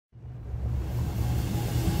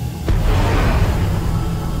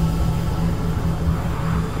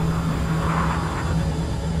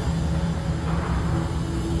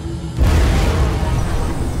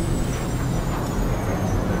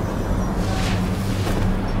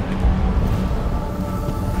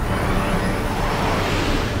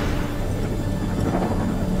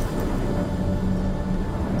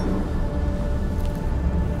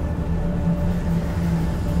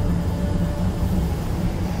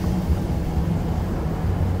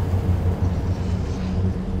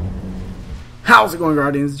How's it going,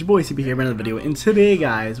 Guardians? It's your boy CP here for another video, and today,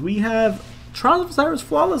 guys, we have Trial of Osiris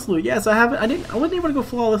Flawless Loot. Yes, I wasn't able to go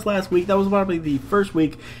flawless last week. That was probably the first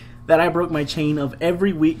week that I broke my chain of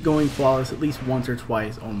every week going flawless at least once or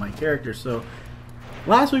twice on my character. So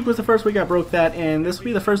last week was the first week I broke that, and this will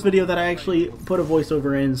be the first video that I actually put a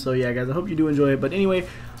voiceover in. So yeah, guys, I hope you do enjoy it. But anyway,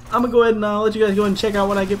 I'm gonna go ahead and let you guys go and check out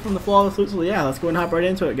what I get from the flawless loot. So yeah, let's go and hop right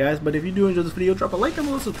into it, guys. But if you do enjoy this video, drop a like down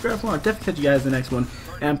below, subscribe, I'll definitely catch you guys in the next one,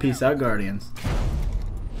 and peace out, Guardians.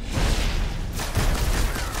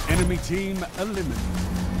 Enemy team eliminated.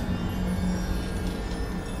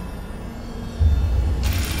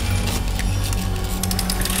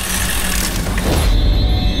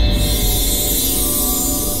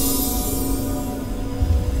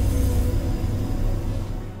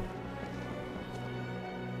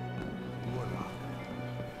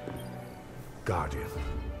 Guardian.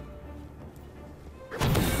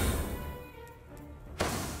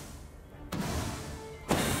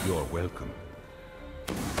 You're welcome.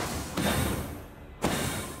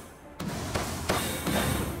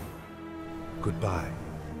 Goodbye.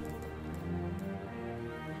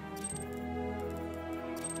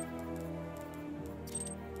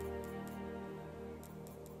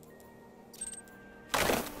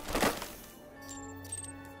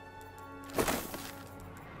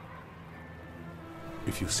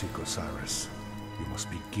 If you seek Osiris, you must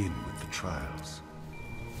begin with the trials.